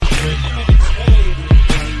Hey,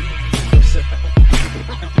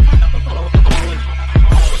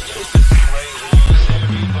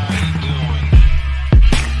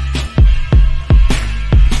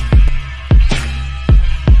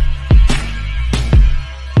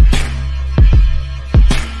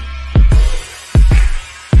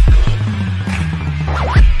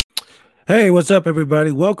 what's up,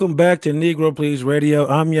 everybody? Welcome back to Negro Please Radio.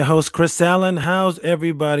 I'm your host, Chris Allen. How's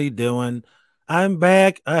everybody doing? I'm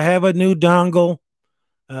back. I have a new dongle.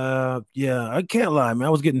 Yeah, I can't lie, man. I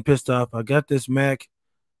was getting pissed off. I got this Mac,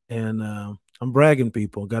 and I'm bragging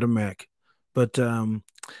people. Got a Mac, but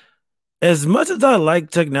as much as I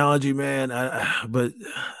like technology, man, but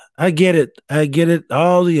I get it. I get it.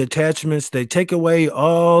 All the attachments, they take away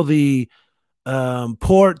all the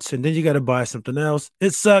ports, and then you got to buy something else.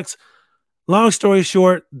 It sucks. Long story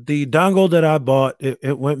short, the dongle that I bought,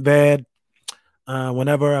 it went bad.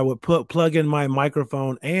 Whenever I would plug in my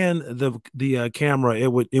microphone and the camera,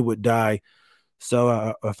 it would die. So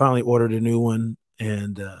I finally ordered a new one,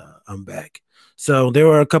 and I'm back. So there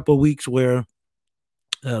were a couple of weeks where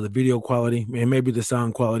the video quality and maybe the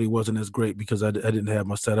sound quality wasn't as great because I didn't have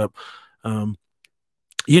my setup.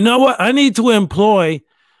 You know what? I need to employ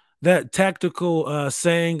that tactical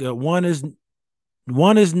saying: one is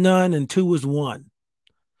none and two is one.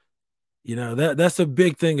 You know, that's a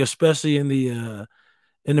big thing, especially in the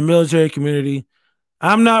military community.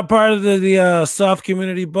 I'm not part of the soft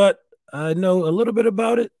community, but I know a little bit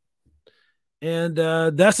about it, and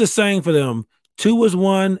that's the saying for them: two is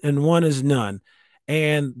one and one is none,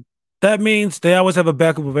 and that means they always have a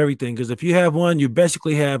backup of everything. Because if you have one, you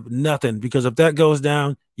basically have nothing. Because if that goes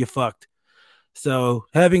down, you're fucked. So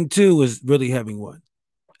having two is really having one.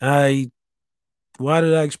 Why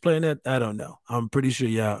did I explain that? I don't know. I'm pretty sure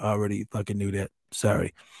y'all already fucking knew that.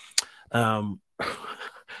 Sorry. But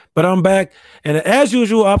I'm back. And as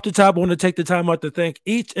usual, off the top, I want to take the time out to thank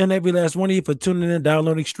each and every last one of you for tuning in,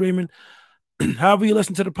 downloading, streaming. However you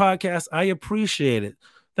listen to the podcast, I appreciate it.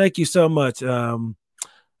 Thank you so much.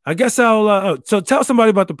 I guess so tell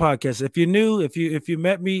somebody about the podcast. If you're new, if you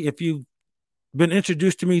met me, if you've been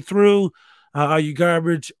introduced to me through Are You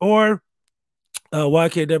Garbage or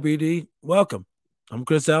YKWD, welcome. I'm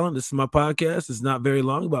Chris Allen. This is my podcast. It's not very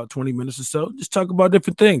long, about 20 minutes or so. Just talk about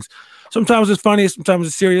different things. Sometimes it's funny, sometimes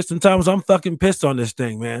it's serious. Sometimes I'm fucking pissed on this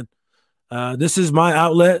thing, man. This is my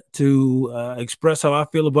outlet to express how I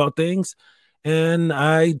feel about things. And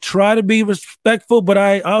I try to be respectful, but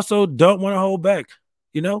I also don't want to hold back.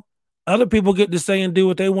 You know, other people get to say and do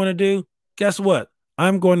what they want to do. Guess what?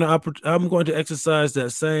 I'm going to exercise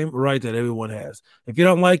that same right that everyone has. If you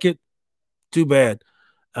don't like it, too bad.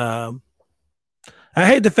 I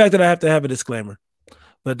hate the fact that I have to have a disclaimer,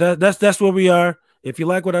 but that's where we are. If you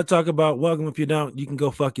like what I talk about, welcome. If you don't, you can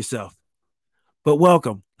go fuck yourself. But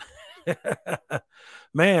welcome,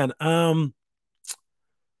 man.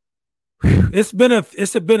 It's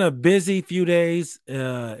been a busy few days,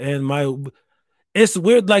 and it's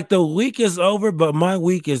weird. Like the week is over, but my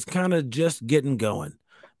week is kind of just getting going.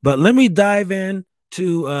 But let me dive in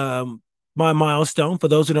to my milestone. For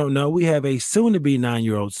those who don't know, we have a soon-to-be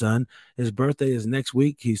 9-year-old son. His birthday is next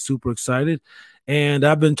week. He's super excited. And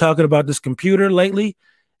I've been talking about this computer lately,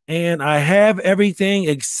 and I have everything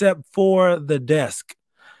except for the desk.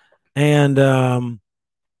 And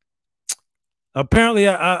apparently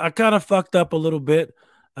I kind of fucked up a little bit.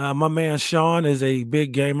 My man Sean is a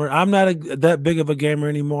big gamer. I'm not that big of a gamer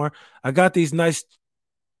anymore. I got these nice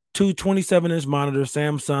two 27-inch monitors,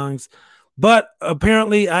 Samsungs, but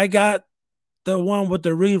apparently I got the one with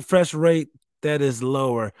the refresh rate that is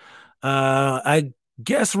lower. I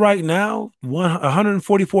guess right now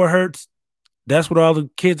 144 hertz. That's what all the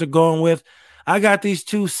kids are going with. I got these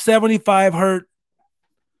two 75 hertz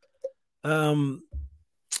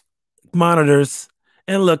monitors.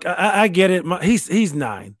 And look, I get it. He's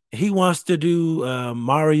 9. He wants to do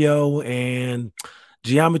Mario and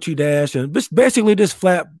Geometry Dash and basically just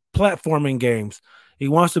flat platforming games. He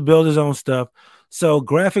wants to build his own stuff. So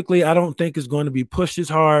graphically, I don't think it's going to be pushed as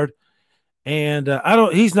hard, and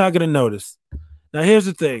he's not going to notice. Now, here's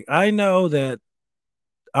the thing. I know that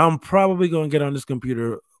I'm probably going to get on this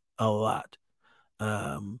computer a lot,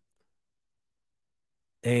 and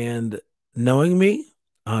knowing me,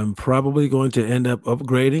 I'm probably going to end up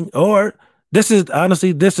upgrading. Or this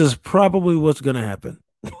is probably what's going to happen.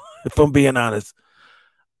 If I'm being honest,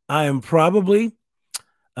 I am probably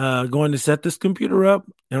going to set this computer up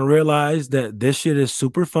and realize that this shit is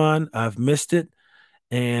super fun. I've missed it.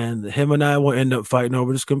 And him and I will end up fighting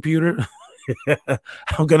over this computer.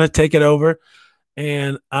 I'm going to take it over.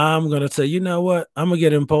 And I'm going to say, you know what? I'm going to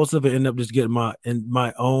get impulsive and end up just getting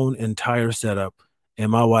my own entire setup.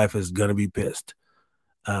 and my wife is gonna be pissed.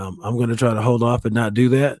 I'm gonna try to hold off and not do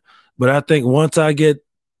that. But I think once I get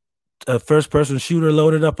a first person shooter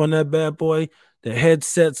loaded up on that bad boy, the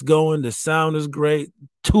headset's going, the sound is great,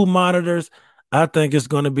 2 monitors. I think it's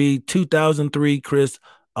going to be 2003 Chris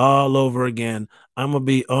all over again. I'm going to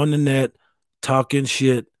be on the net talking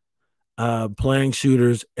shit, playing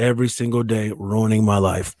shooters every single day, ruining my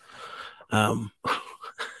life. Um,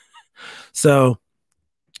 so,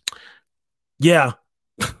 yeah.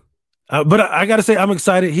 But I got to say, I'm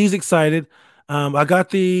excited. He's excited. I got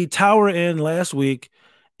the tower in last week,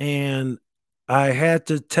 and I had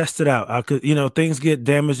to test it out. I could, things get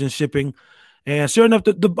damaged in shipping, and sure enough,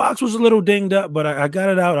 the box was a little dinged up, but I got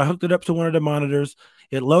it out. I hooked it up to one of the monitors.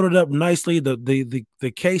 It loaded up nicely. The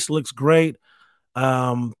case looks great.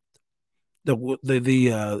 Um,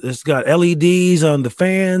 it's got LEDs on the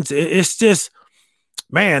fans. It's just,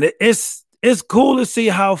 man, it's cool to see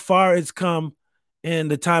how far it's come in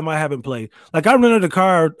the time I haven't played. Like, I rented a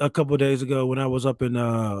car a couple of days ago when I was up in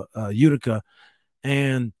Utica,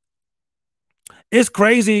 and it's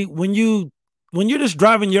crazy when you're just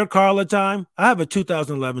driving your car all the time. I have a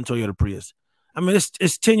 2011 Toyota Prius. I mean,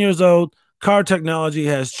 it's 10 years old. Car technology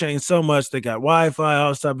has changed so much. They got Wi-Fi, all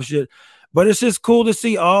this type of shit. But it's just cool to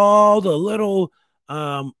see all the little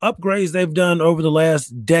upgrades they've done over the last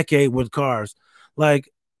decade with cars.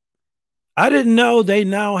 Like, I didn't know they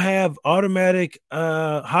now have automatic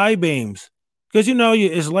high beams, because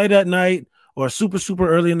it's late at night or super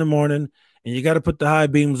early in the morning, and you got to put the high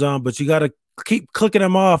beams on, but you got to keep clicking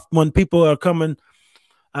them off when people are coming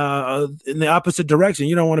in the opposite direction.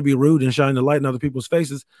 You don't want to be rude and shine the light in other people's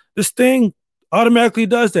faces. This thing automatically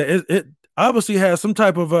does that. It obviously has some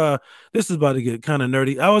type of this is about to get kind of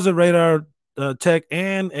nerdy. I was a radar tech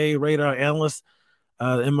and a radar analyst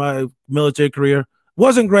in my military career.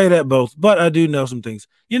 Wasn't great at both, but I do know some things.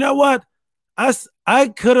 You know what? I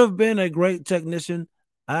could have been a great technician.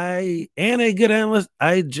 And a good analyst.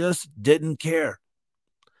 I just didn't care.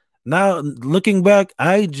 Now, looking back,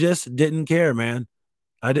 I just didn't care, man.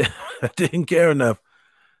 I didn't care enough.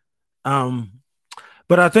 Um,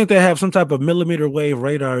 but I think they have some type of millimeter wave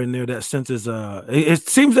radar in there that senses. It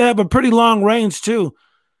seems to have a pretty long range too,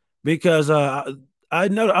 because I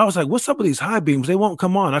know I was like, what's up with these high beams? They won't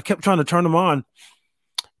come on. I kept trying to turn them on,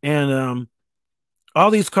 and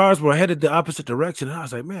all these cars were headed the opposite direction. And I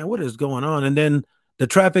was like, man, what is going on? And then the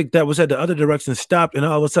traffic that was at the other direction stopped, and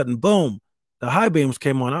all of a sudden, boom, the high beams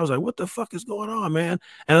came on. I was like, what the fuck is going on, man?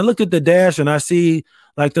 And I looked at the dash, and I see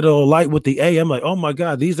like the little light with the A. I'm like, oh my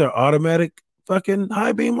God, these are automatic fucking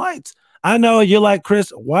high beam lights. I know you're like,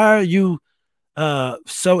 Chris, why are you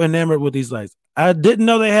so enamored with these lights? I didn't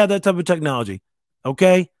know they had that type of technology.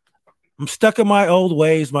 Okay. I'm stuck in my old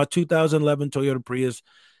ways, my 2011 Toyota Prius.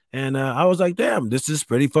 And I was like, damn, this is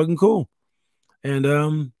pretty fucking cool.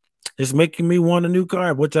 And it's making me want a new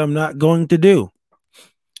car, which I'm not going to do.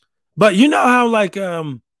 But you know how, like,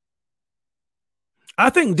 I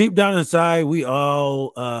think deep down inside, we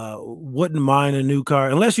all wouldn't mind a new car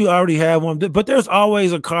unless you already have one. But there's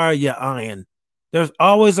always a car you're eyeing. There's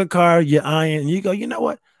always a car you're eyeing. And you go, you know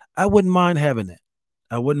what? I wouldn't mind having that.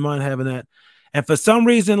 I wouldn't mind having that. And for some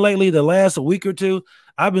reason lately, the last week or two,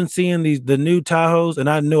 I've been seeing the new Tahoes, and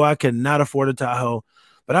I knew I could not afford a Tahoe.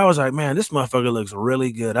 But I was like, man, this motherfucker looks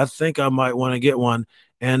really good. I think I might want to get one.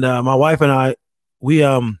 And my wife and I, we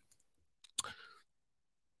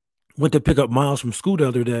went to pick up Miles from school the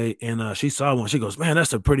other day, and she saw one. She goes, man,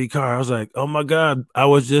 that's a pretty car. I was like, oh my God, I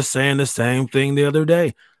was just saying the same thing the other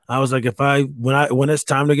day. I was like, when it's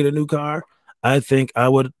time to get a new car, I think I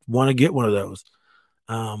would want to get one of those.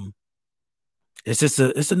 Um, it's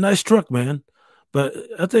a nice truck, man. But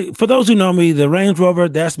I think for those who know me, the Range Rover,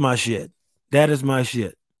 that's my shit. That is my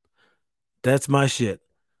shit. That's my shit.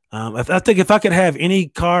 I think if I could have any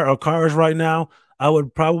car or cars right now, I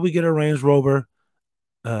would probably get a Range Rover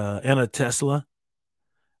and a Tesla,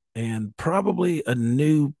 and probably a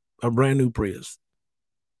brand new Prius.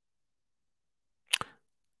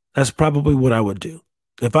 That's probably what I would do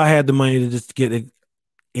if I had the money to just get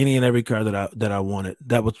any and every car that I wanted.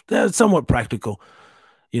 That's somewhat practical.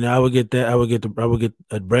 I would get that. I would get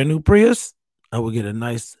a brand new Prius. I would get a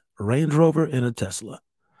nice Range Rover and a Tesla.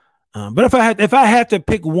 But if I had to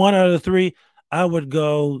pick one out of the three, I would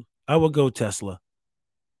go Tesla.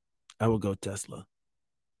 I would go Tesla.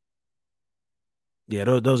 Yeah,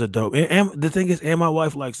 those are dope. And the thing is, and my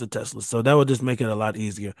wife likes the Tesla, so that would just make it a lot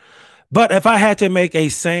easier. But if I had to make a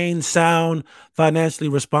sane, sound, financially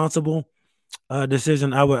responsible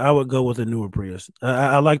decision, I would go with a newer Prius.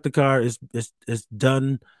 I like the car. It's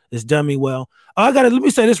done me well. Let me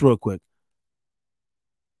say this real quick.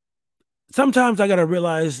 sometimes I gotta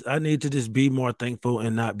realize I need to just be more thankful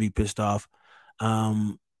and not be pissed off.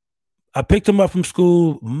 Um, I picked him up from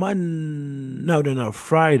school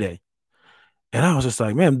Friday, and I was just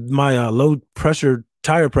like, man, my low pressure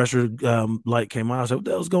tire pressure light came on. I was like, what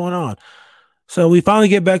the hell's going on? So we finally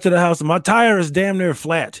get back to the house, and my tire is damn near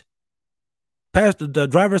flat, past the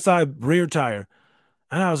driver's side rear tire.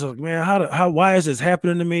 And I was like, man, why is this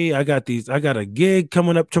happening to me? I got a gig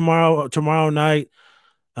coming up tomorrow night.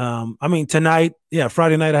 I mean tonight, yeah,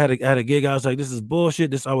 Friday night I had a gig. I was like, this is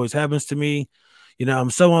bullshit. This always happens to me. You know,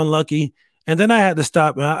 I'm so unlucky. And then I had to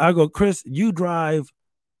stop and I go, Chris, you've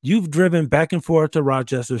driven back and forth to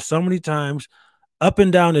Rochester so many times, up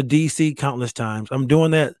and down to DC countless times. I'm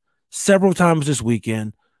doing that several times this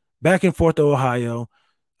weekend, back and forth to Ohio.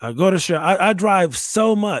 I go to show. I drive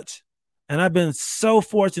so much, and I've been so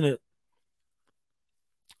fortunate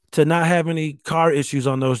to not have any car issues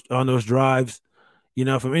on those drives. You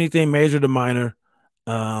know, from anything major to minor,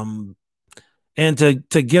 um, and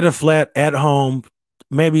to get a flat at home,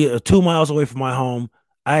 maybe 2 miles away from my home.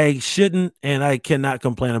 I shouldn't, and I cannot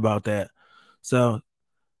complain about that. So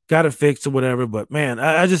got it fixed or whatever. But man,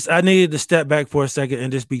 I needed to step back for a second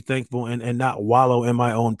and just be thankful and not wallow in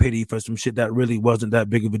my own pity for some shit that really wasn't that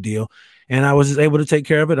big of a deal. And I was just able to take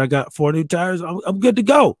care of it. I got 4 new tires. I'm good to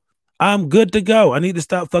go. I'm good to go. I need to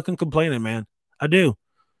stop fucking complaining, man. I do.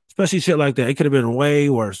 Especially shit like that. It could have been way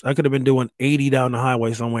worse. I could have been doing 80 down the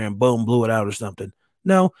highway somewhere and boom, blew it out or something.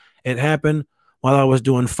 No, it happened while I was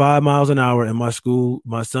doing 5 miles an hour in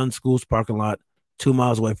my son's school's parking lot, 2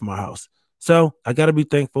 miles away from our house. So I got to be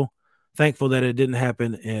thankful that it didn't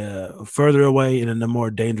happen further away and in a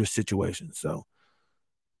more dangerous situation. So,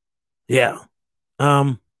 yeah.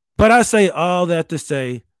 But I say all that to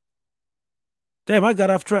say, damn, I got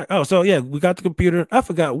off track. Oh, so yeah, we got the computer. I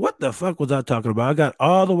forgot what the fuck was I talking about. I got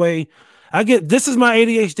all the way. This is my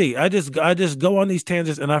ADHD. I just go on these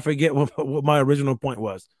tangents and I forget what my original point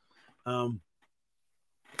was. Um,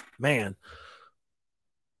 man.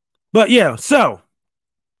 But yeah, so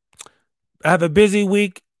I have a busy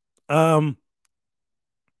week. Um,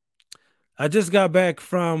 I just got back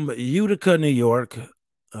from Utica, New York.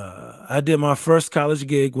 I did my first college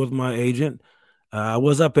gig with my agent. I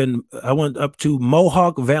went up to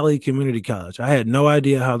Mohawk Valley Community College. I had no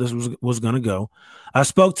idea how this was going to go. I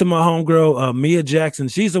spoke to my homegirl, Mia Jackson.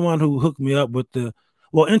 She's the one who hooked me up with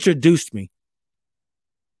introduced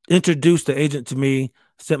the agent to me,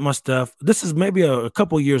 sent my stuff. This is maybe a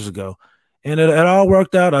couple years ago. And it all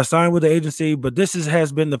worked out. I signed with the agency, but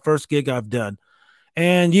has been the first gig I've done.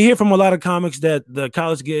 And you hear from a lot of comics that the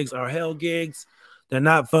college gigs are hell gigs. They're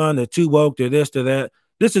not fun. They're too woke. They're this, they're that.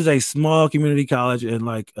 This is a small community college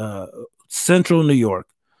in central New York.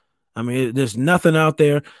 I mean, there's nothing out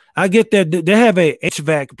there. I get that they have a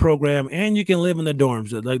HVAC program, and you can live in the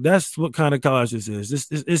dorms. Like that's what kind of college this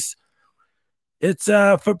is. It's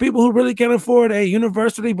for people who really can't afford a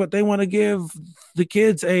university, but they want to give the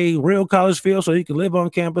kids a real college feel so you can live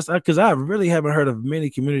on campus. Because I really haven't heard of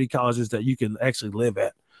many community colleges that you can actually live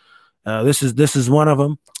at. This is one of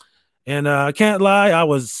them. And I can't lie, I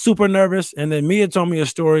was super nervous. And then Mia told me a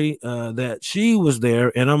story that she was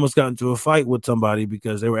there and almost got into a fight with somebody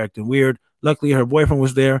because they were acting weird. Luckily, her boyfriend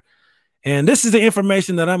was there. And this is the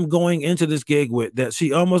information that I'm going into this gig with, that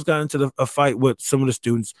she almost got into a fight with some of the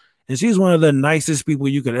students. And she's one of the nicest people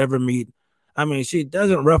you could ever meet. I mean, she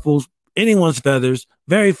doesn't ruffle anyone's feathers.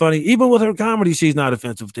 Very funny. Even with her comedy, she's not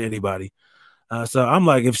offensive to anybody. So I'm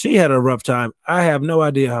like, if she had a rough time, I have no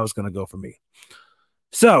idea how it's going to go for me.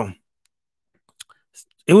 So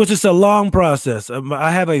it was just a long process.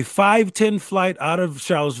 I have a 5:10 flight out of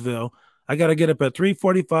Charlottesville. I got to get up at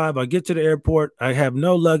 3:45. I get to the airport. I have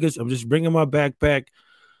no luggage. I'm just bringing my backpack.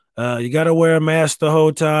 You got to wear a mask the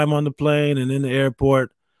whole time on the plane and in the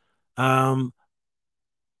airport.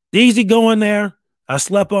 Easy going there. I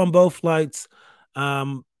slept on both flights.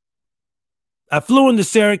 I flew into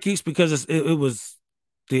Syracuse because it was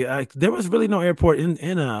there was really no airport in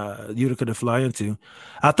Utica to fly into.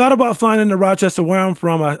 I thought about flying into Rochester, where I'm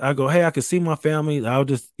from. I go, hey, I can see my family. I'll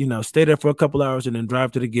just stay there for a couple hours and then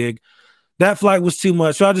drive to the gig. That flight was too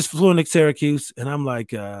much, so I just flew into Syracuse, and I'm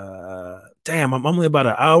like, damn, I'm only about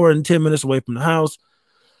an hour and 10 minutes away from the house.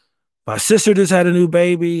 My sister just had a new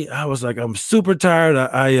baby. I was like, I'm super tired.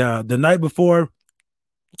 I the night before,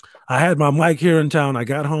 I had my mic here in town. I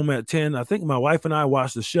got home at 10. I think my wife and I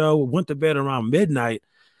watched the show, went to bed around midnight.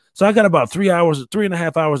 So I got about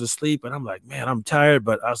 3.5 hours of sleep. And I'm like, man, I'm tired.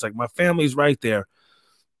 But I was like, my family's right there.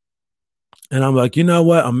 And I'm like, you know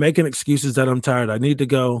what? I'm making excuses that I'm tired. I need to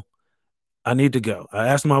go. I need to go. I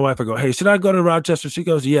asked my wife, I go, hey, should I go to Rochester? She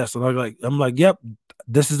goes, yes. And I'm like, yep,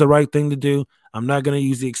 this is the right thing to do. I'm not going to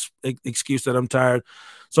use the excuse that I'm tired.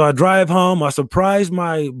 So I drive home. I surprised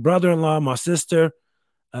my brother-in-law, my sister.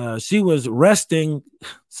 She was resting.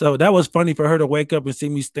 So that was funny for her to wake up and see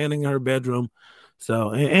me standing in her bedroom.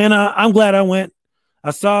 So, I'm glad I went.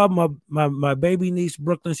 I saw my baby niece,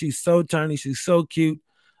 Brooklyn. She's so tiny. She's so cute.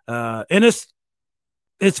 And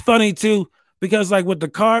it's funny too, because like with the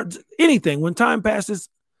cards, anything, when time passes,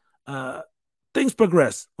 uh, things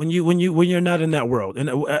progress when you're not in that world. And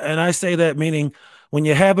I say that meaning when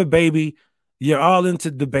you have a baby, you're all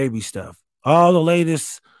into the baby stuff, all the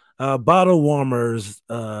latest bottle warmers,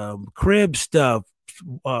 crib stuff,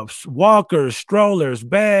 walkers, strollers,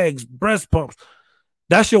 bags, breast pumps.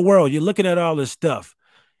 That's your world. You're looking at all this stuff.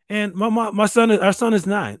 And my son, our son is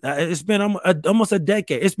 9. It's been almost a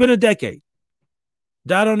decade. It's been a decade.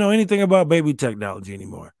 I don't know anything about baby technology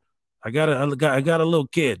anymore. I got a little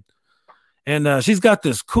kid, and she's got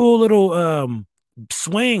this cool little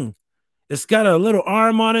swing. It's got a little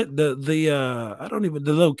arm on it. The I don't even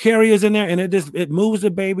the little carrier's in there, and it moves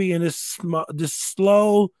the baby in this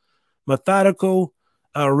slow, methodical,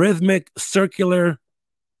 rhythmic, circular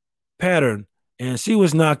pattern. And she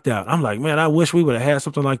was knocked out. I'm like, man, I wish we would have had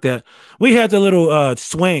something like that. We had the little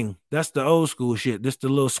swing. That's the old school shit. This the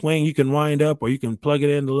little swing you can wind up or you can plug it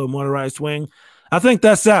in, the little motorized swing. I think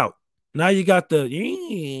that's out. Now you got the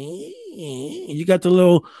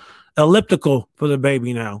little elliptical for the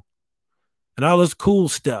baby now and all this cool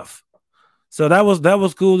stuff. So that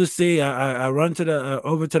was cool to see. I run to the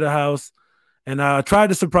over to the house and I tried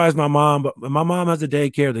to surprise my mom, but my mom has a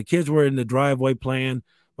daycare. The kids were in the driveway playing.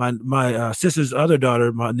 My sister's other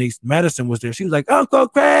daughter, my niece Madison, was there. She was like, Uncle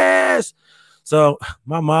Chris. So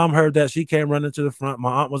my mom heard that. She came running to the front.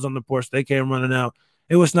 My aunt was on the porch. They came running out.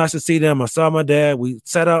 It was nice to see them. I saw my dad. We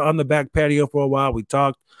sat out on the back patio for a while. We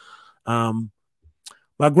talked. Um,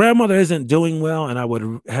 my grandmother isn't doing well, and I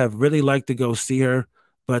would have really liked to go see her.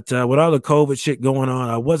 But with all the COVID shit going on,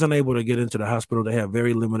 I wasn't able to get into the hospital. They have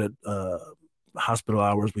very limited hospital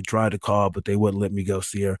hours. We tried to call, but they wouldn't let me go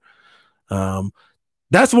see her. Um,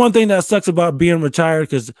 that's one thing that sucks about being retired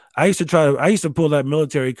because I used to pull that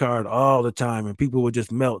military card all the time, and people would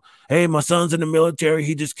just melt. Hey, my son's in the military.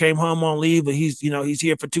 He just came home on leave, but he's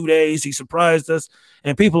here for 2 days. He surprised us,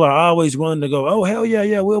 and people are always willing to go. Oh hell yeah,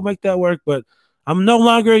 yeah, we'll make that work. But I'm no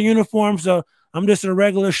longer in uniform, so I'm just a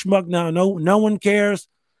regular schmuck now. No one cares,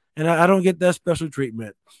 and I don't get that special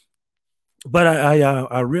treatment. But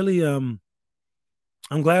I really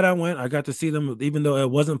I'm glad I went. I got to see them, even though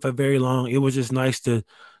it wasn't for very long. It was just nice to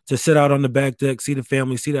sit out on the back deck, see the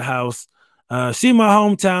family, see the house, see my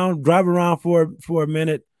hometown, drive around for a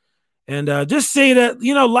minute, and just see that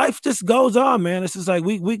life just goes on, man. It's just like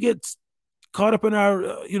we get caught up in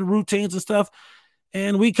our routines and stuff,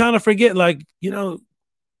 and we kind of forget, like the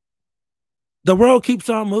world keeps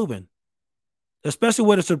on moving, especially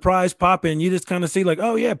with a surprise pop in. You just kind of see like,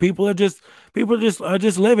 oh yeah, people are just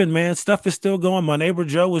living, man. Stuff is still going. My neighbor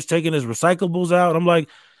Joe was taking his recyclables out. I'm like,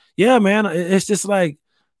 yeah, man. It's just like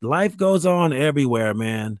life goes on everywhere,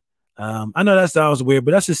 man. I know that sounds weird,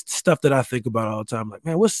 but that's just stuff that I think about all the time. Like,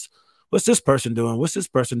 man, what's this person doing? What's this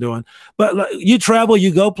person doing? But like, you travel,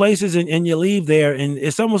 you go places, and you leave there, and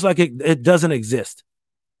it's almost like it doesn't exist.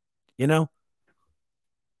 You know,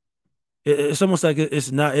 it's almost like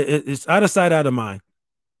it's not. It's out of sight, out of mind.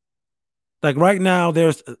 Like right now,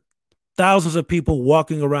 there's thousands of people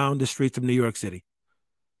walking around the streets of New York City.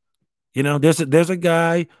 There's a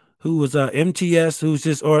guy who was a MTS who's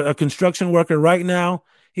just or a construction worker right now.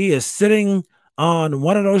 He is sitting on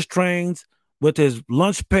one of those trains with his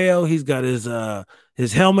lunch pail. He's got his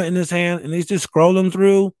helmet in his hand, and he's just scrolling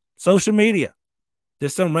through social media.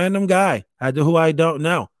 There's some random guy who I don't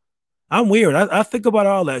know. I'm weird. I think about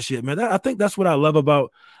all that shit, man. I think that's what I love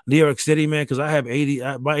about New York City, man. Because I have my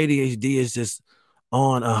ADHD is just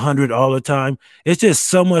on 100 all the time. It's just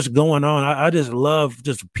so much going on. I just love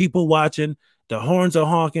just people watching. The horns are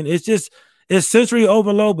honking. It's sensory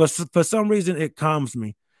overload, but for some reason it calms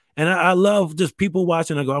me. And I love just people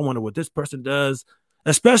watching. I go, I wonder what this person does.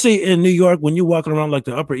 Especially in New York, when you're walking around like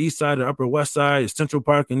the Upper East Side or Upper West Side, Central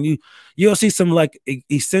Park, and you'll see some like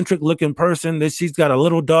eccentric looking person that she's got a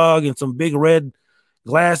little dog and some big red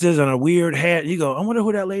glasses and a weird hat. You go, I wonder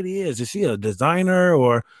who that lady is. Is she a designer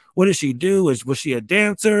or what does she do? Was she a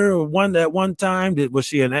dancer or one at one time? Was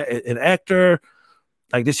she an actor?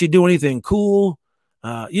 Like, did she do anything cool?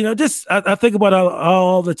 Just I think about it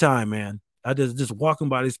all the time, man. I just walking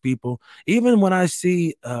by these people. Even when I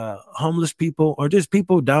see homeless people or just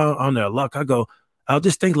people down on their luck, I'll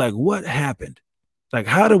just think like, what happened? Like,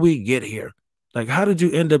 how do we get here? Like, how did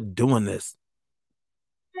you end up doing this?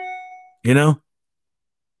 You know,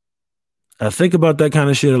 I think about that kind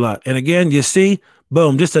of shit a lot. And again, you see,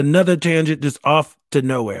 boom, just another tangent just off to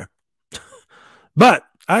nowhere. But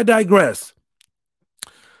I digress.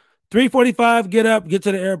 3:45, get up, get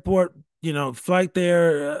to the airport. You know, flight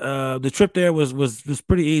there. The trip there was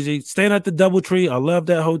pretty easy. Staying at the DoubleTree. I love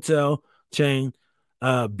that hotel chain.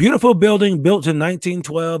 Beautiful building built in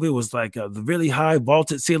 1912. It was like really high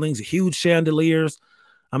vaulted ceilings, huge chandeliers.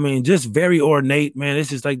 I mean, just very ornate, man.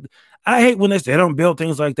 It's just like I hate when they don't build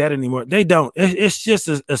things like that anymore. They don't. It's just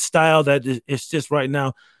a style that it's just right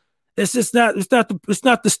now. It's just not. It's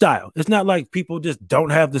not the style. It's not like people just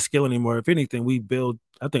don't have the skill anymore. If anything, we build.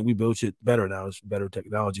 I think we build shit better now. It's better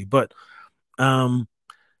technology, but um,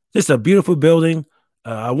 it's a beautiful building.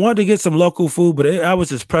 I wanted to get some local food, but I was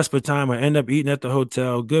just pressed for time. I end up eating at the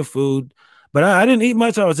hotel. Good food, but I didn't eat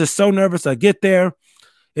much. I was just so nervous. I get there.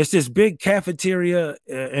 It's this big cafeteria,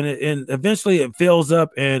 and eventually it fills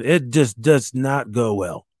up, and it just does not go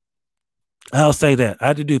well. I'll say that. I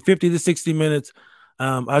had to do 50 to 60 minutes.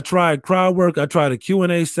 I tried crowd work. I tried a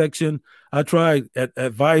Q&A section. I tried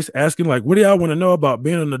advice, asking like, what do y'all want to know about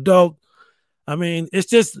being an adult? I mean, it's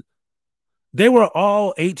just, they were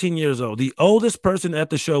all 18 years old. The oldest person at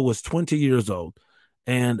the show was 20 years old.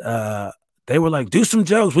 And they were like, do some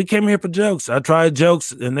jokes. We came here for jokes. I tried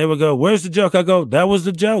jokes and they would go, where's the joke? I go, that was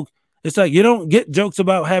the joke. It's like, you don't get jokes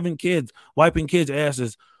about having kids, wiping kids'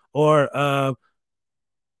 asses, or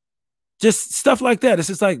just stuff like that. It's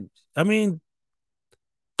just like, I mean,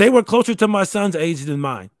 they were closer to my son's age than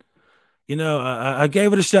mine. You know, I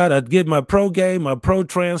gave it a shot. I'd get my pro game, my pro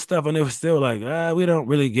trans stuff, and it was still like, we don't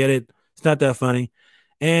really get it. It's not that funny.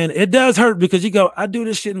 And it does hurt because you go, I do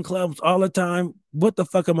this shit in clubs all the time. What the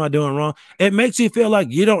fuck am I doing wrong? It makes you feel like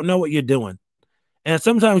you don't know what you're doing. And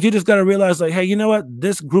sometimes you just got to realize, like, hey, you know what?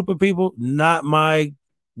 This group of people, not my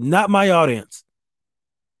audience.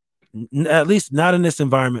 At least not in this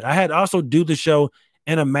environment. I had also do the show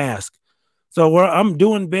in a mask. So where I'm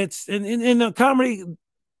doing bits in the comedy,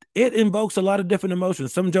 it invokes a lot of different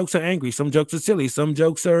emotions. Some jokes are angry, some jokes are silly, some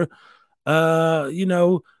jokes are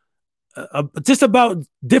just about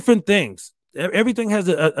different things. Everything has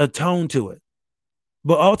a tone to it.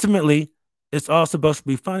 But ultimately, it's all supposed to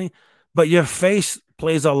be funny, but your face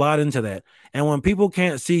plays a lot into that. And when people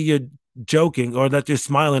can't see you joking or that you're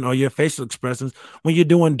smiling or your facial expressions when you're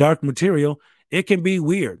doing dark material, it can be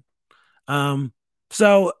weird.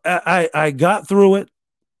 So I got through it.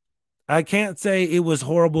 I can't say it was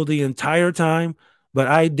horrible the entire time, but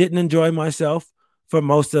I didn't enjoy myself for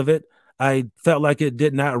most of it. I felt like it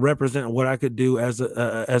did not represent what I could do as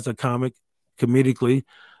a comic comedically.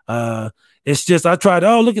 It's just I tried.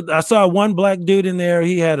 Oh, look at! I saw one black dude in there.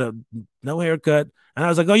 He had a no haircut, and I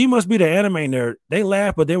was like, "Oh, you must be the anime nerd." They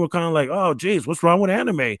laughed, but they were kind of like, "Oh, geez, what's wrong with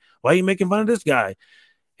anime? Why are you making fun of this guy?"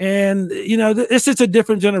 And you know, it's just a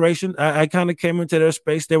different generation. I kind of came into their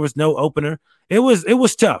space. There was no opener. It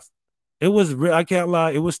was tough. It was real. I can't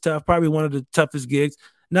lie. It was tough. Probably one of the toughest gigs.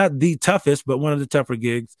 Not the toughest, but one of the tougher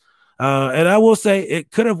gigs. And I will say it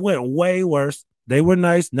could have went way worse. They were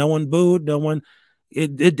nice. No one booed. No one.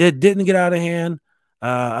 It didn't get out of hand.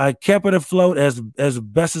 I kept it afloat as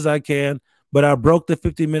best as I can, but I broke the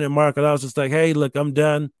 50-minute mark, and I was just like, "Hey, look, I'm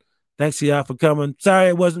done. Thanks to y'all for coming. Sorry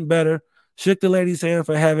it wasn't better." Shook the lady's hand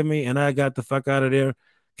for having me, and I got the fuck out of there.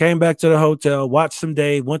 Came back to the hotel, watched some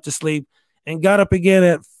Dave, went to sleep, and got up again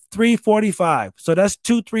at 3:45. So that's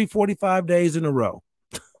 3:45 days in a row.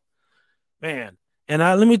 Man. And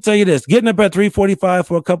let me tell you this, getting up at 3:45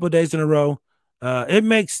 for a couple of days in a row, it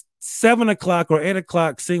makes 7 o'clock or 8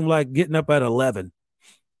 o'clock seem like getting up at 11.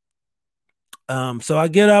 So I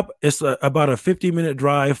get up. It's about a 50-minute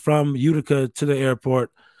drive from Utica to the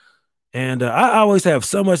airport. And I always have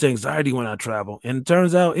so much anxiety when I travel. And it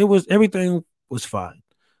turns out everything was fine.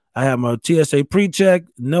 I have my TSA pre-check,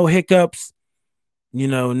 no hiccups,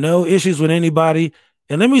 no issues with anybody.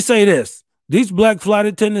 And let me say this, these black flight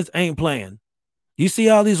attendants ain't playing. You see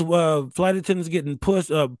all these flight attendants getting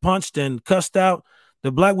punched and cussed out.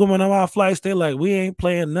 The black women on our flights, they're like, we ain't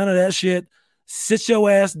playing none of that shit. Sit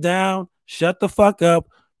your ass down, shut the fuck up,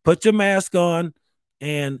 put your mask on,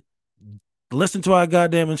 and listen to our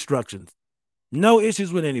goddamn instructions. No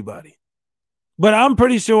issues with anybody. But I'm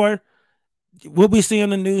pretty sure what we see on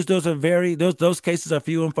the news, those cases are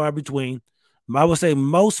few and far between. I would say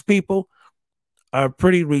most people are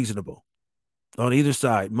pretty reasonable on either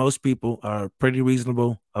side. Most people are pretty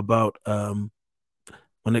reasonable about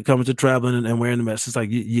when it comes to traveling and wearing the mask. It's like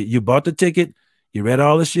you bought the ticket, you read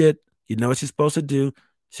all the shit, you know what you're supposed to do.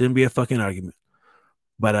 Shouldn't be a fucking argument.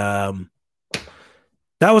 But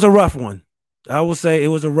that was a rough one. I will say it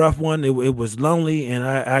was a rough one. It was lonely, and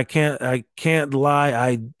I can't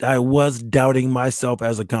lie. I was doubting myself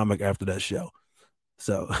as a comic after that show.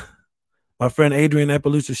 So my friend Adrienne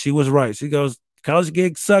Epaluzzi, she was right. She goes, college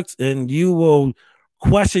gig sucks, and you will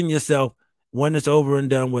question yourself when it's over and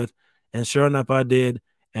done with. And sure enough, I did.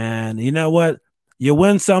 And you know what? You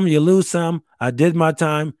win some, you lose some. I did my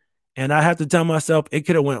time, and I have to tell myself it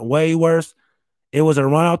could have went way worse. It was a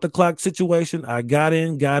run out the clock situation. I got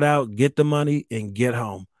in, got out, get the money, and get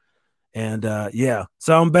home. And yeah,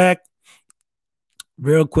 so I'm back.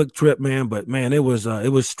 Real quick trip, man. But man, it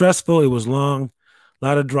was stressful. It was long, a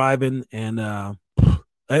lot of driving, and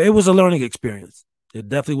it was a learning experience. It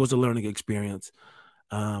definitely was a learning experience.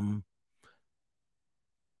 Um,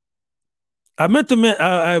 I meant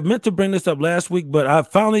to bring this up last week, but I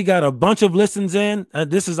finally got a bunch of listens in.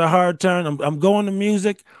 This is a hard turn. I'm going to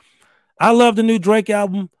music. I love the new Drake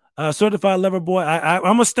album, Certified Lover Boy.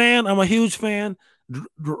 I'm a stan. I'm a huge fan.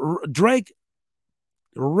 Drake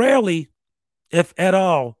rarely, if at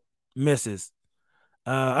all, misses.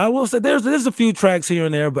 I will say there's a few tracks here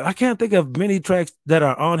and there, but I can't think of many tracks that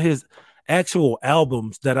are on his actual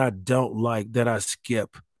albums that I don't like, that I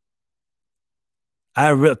skip.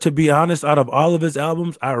 To be honest, out of all of his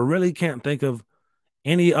albums, I really can't think of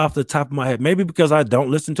any off the top of my head. Maybe because I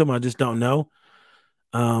don't listen to him, I just don't know.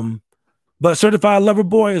 Um, but Certified Lover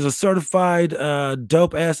Boy is a certified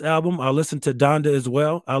dope ass album. I listen to Donda as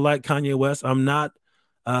well. I like Kanye West. I'm not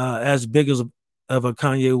as big as of a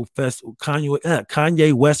Kanye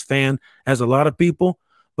West fan as a lot of people,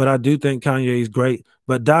 but I do think Kanye is great.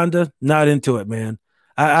 But Donda, not into it, man.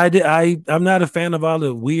 I'm not a fan of all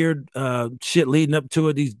the weird shit leading up to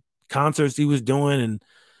it. These concerts he was doing and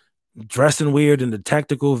dressing weird in the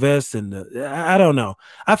tactical vests and I don't know.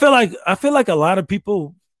 I feel like a lot of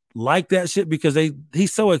people like that shit because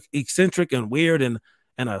he's so eccentric and weird and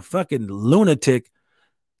a fucking lunatic.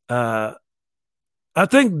 Uh, I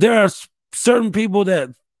think there are certain people that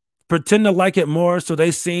pretend to like it more, so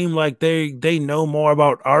they seem like they know more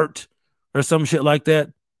about art or some shit like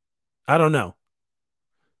that. I don't know.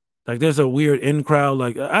 Like there's a weird in crowd.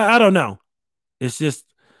 Like I don't know. It's just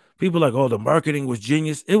people like, oh, the marketing was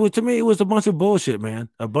genius. It was, to me, it was a bunch of bullshit, man.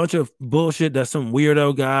 A bunch of bullshit that some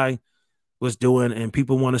weirdo guy was doing, and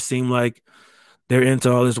people want to seem like they're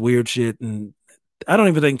into all this weird shit. And I don't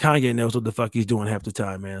even think Kanye knows what the fuck he's doing half the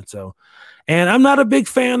time, man. So, and I'm not a big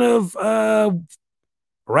fan of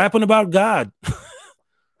rapping about God.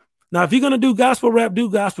 Now, if you're gonna do gospel rap, do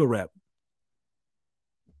gospel rap.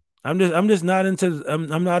 I'm just not into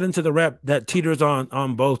I'm not into the rap that teeters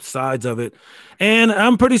on both sides of it. And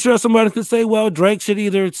I'm pretty sure somebody could say, well, Drake should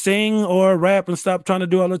either sing or rap and stop trying to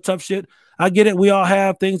do all the tough shit. I get it. We all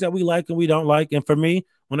have things that we like and we don't like. And for me,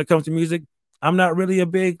 when it comes to music, I'm not really a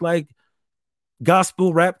big like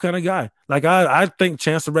gospel rap kind of guy. Like I think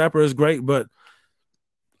Chance the Rapper is great, but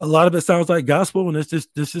a lot of it sounds like gospel, and it's just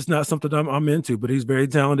this is not something I'm into. But he's very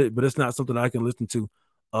talented, but it's not something I can listen to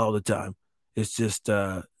all the time. It's just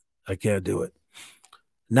I can't do it.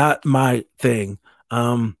 Not my thing.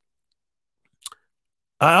 I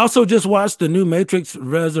also just watched the new Matrix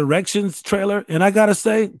Resurrections trailer, and I gotta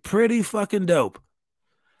say, pretty fucking dope.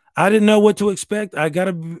 I didn't know what to expect. I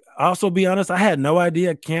gotta also be honest, I had no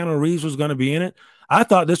idea Keanu Reeves was gonna be in it. I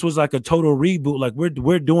thought this was like a total reboot. Like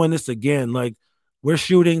we're doing this again. Like we're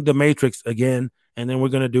shooting the Matrix again, and then we're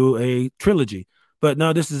gonna do a trilogy. But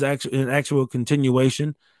no, this is actually an actual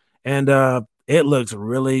continuation, and it looks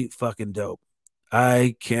really fucking dope.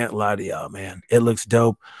 I can't lie to y'all, man. It looks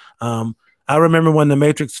dope. I remember when the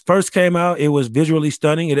Matrix first came out, it was visually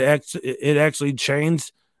stunning. It actually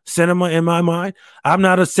changed cinema in my mind. I'm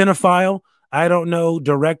not a cinephile. I don't know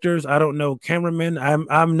directors. I don't know cameramen.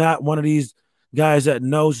 I'm not one of these guys that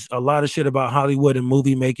knows a lot of shit about Hollywood and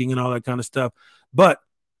movie making and all that kind of stuff. But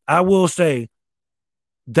I will say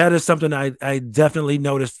that is something I definitely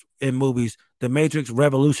noticed in movies. The Matrix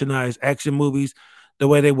revolutionized action movies. The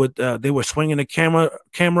way they were swinging the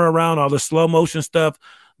camera around, all the slow motion stuff,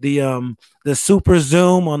 the super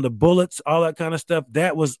zoom on the bullets, all that kind of stuff.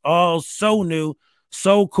 That was all so new,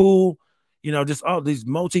 so cool. You know, just all these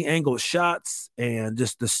multi-angle shots and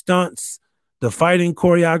just the stunts, the fighting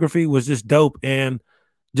choreography was just dope. And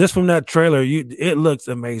just from that trailer, it looks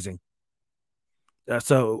amazing.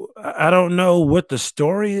 So I don't know what the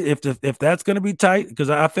story, if that's going to be tight, because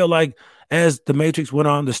I feel like as the Matrix went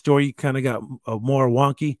on, the story kind of got more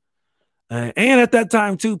wonky. And at that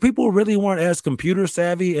time too, people really weren't as computer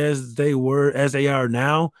savvy as they are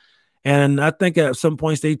now. And I think at some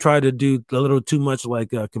points they tried to do a little too much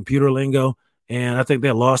like computer lingo, and I think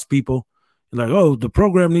they lost people. Like, oh, the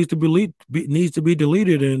program needs to be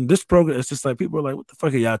deleted, and this program. It's just like people are like, what the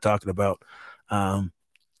fuck are y'all talking about? Um,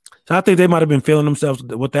 so I think they might have been feeling themselves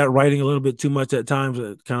with that writing a little bit too much at times.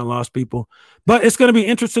 It kind of lost people. But it's going to be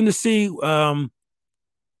interesting to see what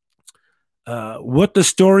the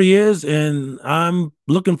story is, and I'm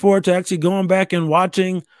looking forward to actually going back and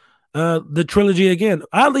watching the trilogy again.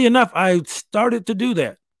 Oddly enough, I started to do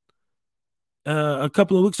that a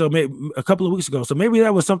couple of weeks ago, maybe a couple of weeks ago. So maybe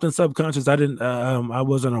that was something subconscious I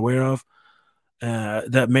wasn't aware of.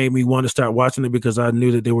 That made me want to start watching it because I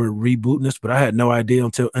knew that they were rebooting this, but I had no idea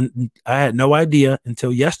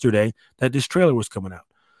until yesterday that this trailer was coming out.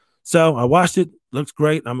 So I watched it. Looks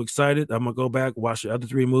great. I'm excited. I'm gonna go back watch the other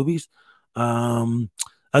three movies. Um,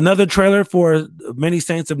 Another trailer for Many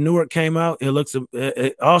Saints of Newark came out.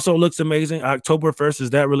 It also looks amazing. October 1st is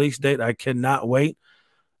that release date. I cannot wait.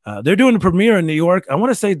 They're doing the premiere in New York. I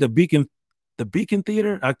want to say the Beacon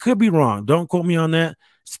Theater. I could be wrong. Don't quote me on that.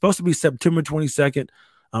 It's supposed to be September 22nd.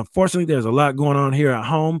 Unfortunately, there's a lot going on here at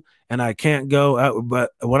home, and I can't go out.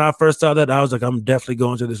 But when I first saw that, I was like, I'm definitely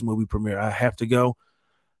going to this movie premiere. I have to go,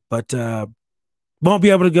 but won't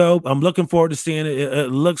be able to go. I'm looking forward to seeing it.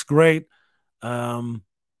 It looks great. Um,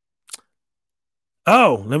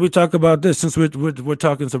 let me talk about this since we're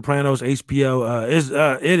talking Sopranos. HBO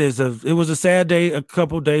it was a sad day a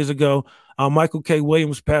couple days ago. Michael K.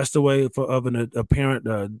 Williams passed away of an apparent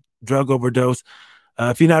drug overdose.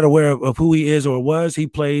 If you're not aware of who he is or was, he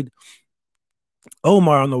played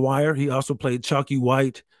Omar on The Wire. He also played Chalky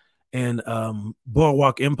White in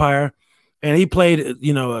Boardwalk Empire, and he played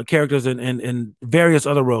characters in various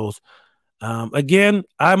other roles. Again,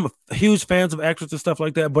 I'm huge fans of actors and stuff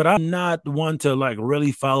like that, but I'm not one to like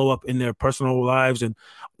really follow up in their personal lives and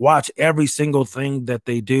watch every single thing that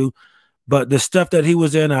they do. But the stuff that he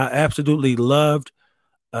was in, I absolutely loved.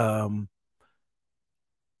 Um,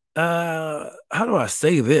 how do I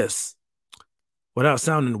say this without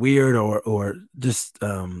sounding weird or just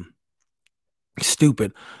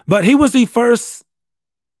stupid? But he was the first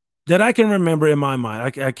that I can remember in my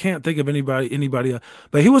mind. I can't think of anybody else,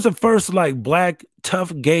 but he was the first like black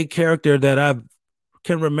tough gay character that I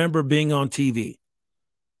can remember being on TV.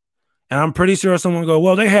 And I'm pretty sure someone go,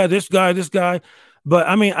 well, they had this guy, but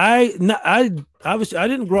I mean, I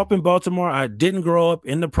didn't grow up in Baltimore. I didn't grow up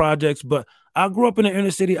in the projects, but I grew up in the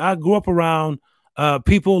inner city. I grew up around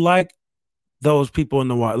people like those people in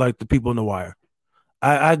the wire, like the people in the wire.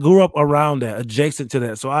 I grew up around that, adjacent to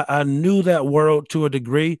that, so I knew that world to a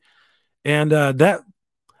degree. And that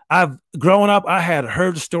I've grown up, I had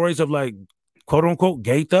heard stories of like quote unquote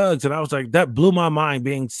gay thugs. And I was like, that blew my mind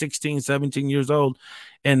being 16, 17 years old.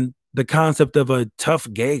 And the concept of a tough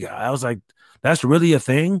gay guy, I was like, that's really a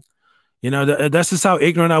thing. That's just how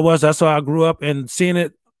ignorant I was. That's how I grew up. And seeing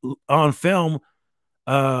it on film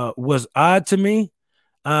was odd to me.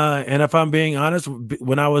 And if I'm being honest,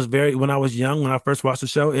 when I was young, when I first watched the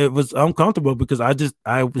show, it was uncomfortable because I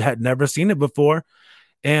had never seen it before.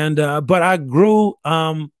 And but I grew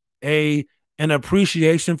an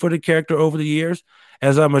appreciation for the character over the years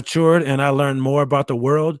as I matured and I learned more about the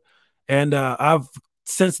world. And I've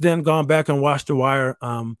since then gone back and watched The Wire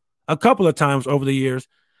a couple of times over the years.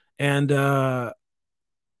 And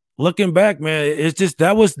looking back, man, it's just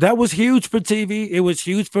that was huge for TV. It was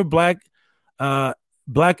huge for black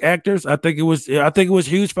actors. I think it was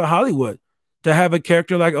huge for Hollywood to have a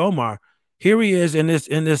character like Omar. Here he is in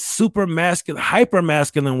this super masculine, hyper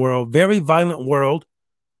masculine world, very violent world,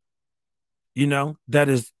 that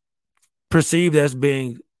is perceived as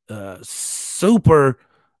being super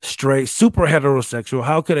straight, super heterosexual.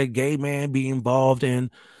 How could a gay man be involved in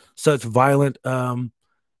such violent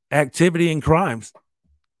activity and crimes?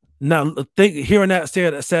 Now, hearing that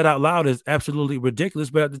said out loud is absolutely ridiculous,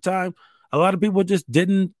 but at the time, a lot of people just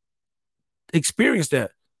didn't experience that.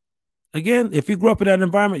 Again, if you grew up in that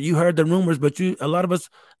environment, you heard the rumors, but a lot of us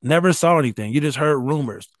never saw anything. You just heard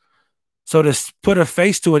rumors. So to put a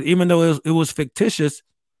face to it, even though it was fictitious,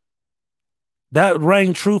 that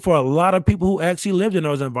rang true for a lot of people who actually lived in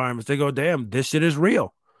those environments. They go, damn, this shit is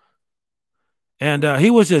real. And he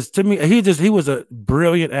was just, to me, he was a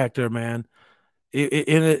brilliant actor, man.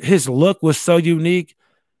 His look was so unique.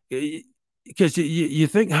 Because you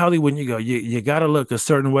think Hollywood, you go, you got to look a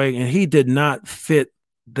certain way. And he did not fit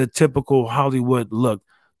the typical Hollywood look.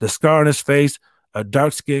 The scar on his face, a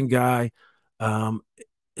dark-skinned guy.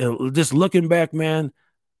 Just looking back, man,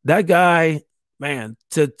 that guy, man,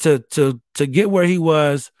 to get where he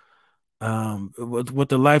was, with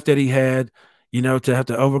the life that he had, to have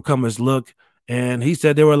to overcome his look. And he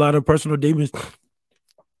said there were a lot of personal demons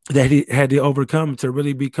that he had to overcome to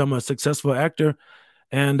really become a successful actor.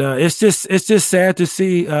 And it's just sad to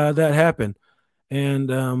see that happen.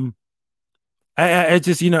 And I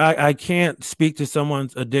just, I can't speak to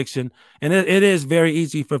someone's addiction. And it is very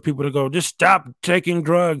easy for people to go, just stop taking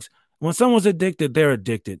drugs. When someone's addicted, they're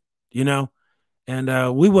addicted, you know?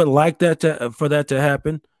 And we would like for that to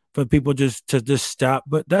happen, for people just stop.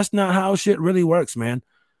 But that's not how shit really works, man.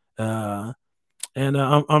 And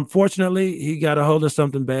unfortunately, he got a hold of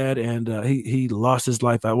something bad, and he lost his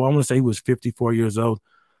life. I want to say he was 54 years old.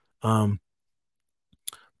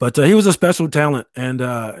 But he was a special talent, and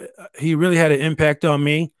he really had an impact on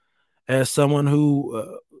me as someone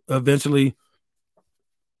who eventually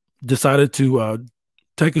decided to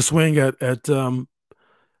take a swing at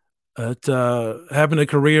having a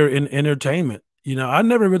career in entertainment. I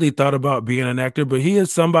never really thought about being an actor, but he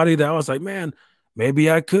is somebody that I was like, man, maybe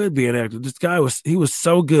I could be an actor. This guy was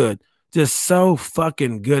so good, just so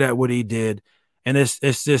fucking good at what he did, and it's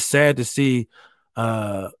just sad to see,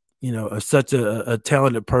 such a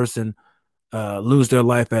talented person lose their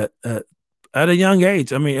life at a young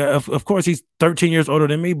age. I mean, of course, he's 13 years older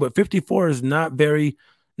than me, but 54 is not very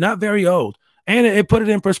old. And it put it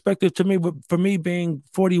in perspective to me, for me being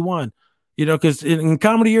 41, because in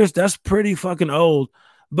comedy years, that's pretty fucking old.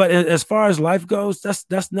 But as far as life goes,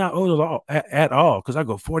 that's not old at all. Because I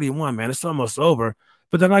go 41, man, it's almost over.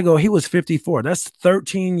 But then I go, he was 54. That's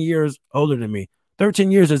 13 years older than me.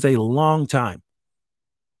 13 years is a long time.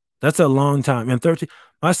 That's a long time. And 13,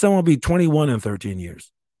 my son will be 21 in 13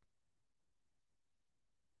 years.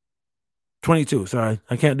 22. Sorry,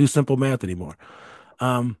 I can't do simple math anymore.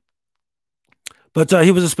 But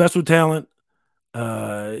he was a special talent.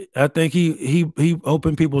 I think he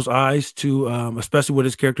opened people's eyes to, especially with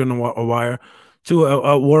his character in The Wire, to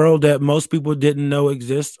a world that most people didn't know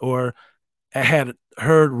exists or had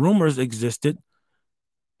heard rumors existed,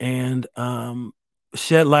 and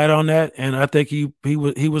shed light on that. And I think he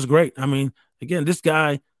was great. I mean, again, this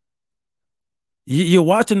guy. You're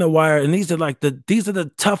watching The Wire, and these are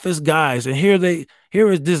the toughest guys. And here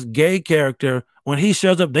is this gay character. When he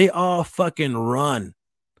shows up, they all fucking run.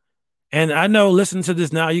 And I know, listening to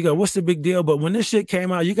this now, you go, what's the big deal? But when this shit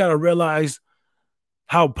came out, you got to realize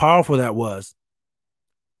how powerful that was.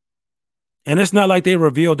 And it's not like they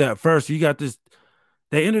revealed that first. You got this,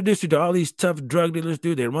 they introduced you to all these tough drug dealers,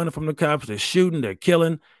 dude. They're running from the cops, they're shooting, they're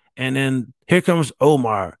killing. And then here comes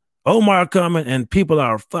Omar. Omar coming, and people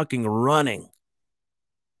are fucking running.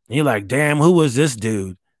 And you're like, damn, who was this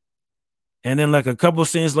dude? And then like a couple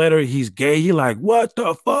scenes later, he's gay. You're like, what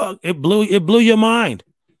the fuck? It blew your mind.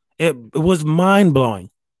 It was mind-blowing.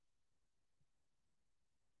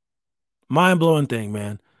 Mind-blowing thing,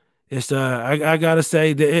 man. It's I gotta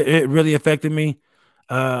say that it really affected me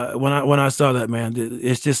when I saw that, man.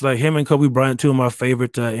 It's just like him and Kobe Bryant, two of my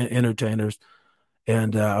favorite entertainers,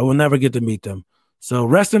 and I will never get to meet them. So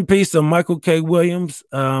rest in peace to Michael K. Williams.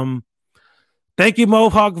 Thank you,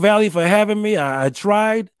 Mohawk Valley, for having me. I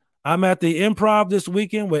tried. I'm at the Improv this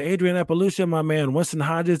weekend with Adrian Appalucia. My man Winston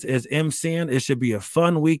Hodges is MCing. It should be a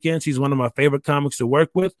fun weekend. She's one of my favorite comics to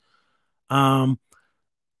work with. I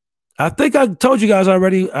think I told you guys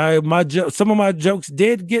already. Some of my jokes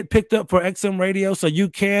did get picked up for XM Radio, so you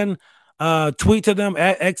can tweet to them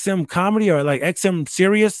at XM Comedy or like XM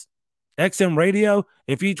Serious, XM Radio.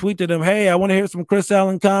 If you tweet to them, hey, I want to hear some Chris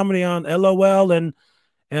Allen comedy on LOL and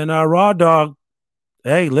Raw Dog.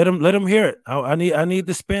 Hey, let them hear it. I need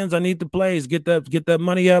the spins. I need the plays. Get that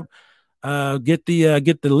money up. Get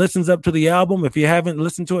the listens up to the album. If you haven't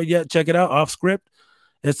listened to it yet, check it out. Off Script.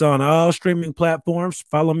 It's on all streaming platforms.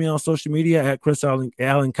 Follow me on social media at Chris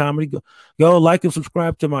Allen Comedy. Go like and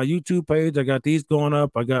subscribe to my YouTube page. I got these going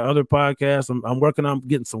up. I got other podcasts. I'm working on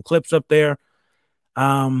getting some clips up there.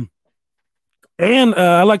 And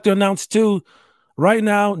I'd like to announce too, right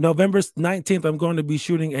now, November 19th, I'm going to be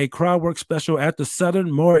shooting a crowd work special at the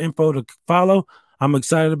Southern. More info to follow. I'm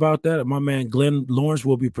excited about that. My man Glenn Lawrence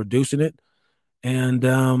will be producing it. And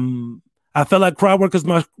I feel like crowd work is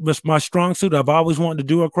my strong suit. I've always wanted to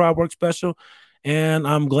do a crowd work special, and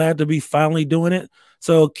I'm glad to be finally doing it.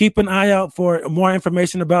 So keep an eye out for more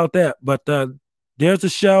information about that. But there's the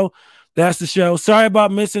show. That's the show. Sorry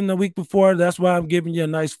about missing the week before. That's why I'm giving you a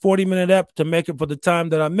nice 40-minute ep to make it for the time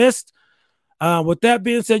that I missed. With that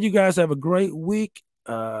being said, you guys have a great week.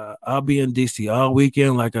 I'll be in DC all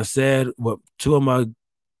weekend, like I said, with two of my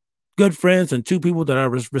good friends and two people that I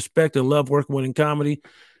respect and love working with in comedy.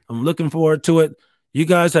 I'm looking forward to it. You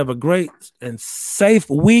guys have a great and safe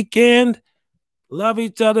weekend. Love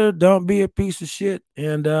each other. Don't be a piece of shit.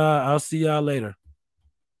 And I'll see y'all later.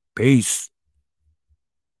 Peace.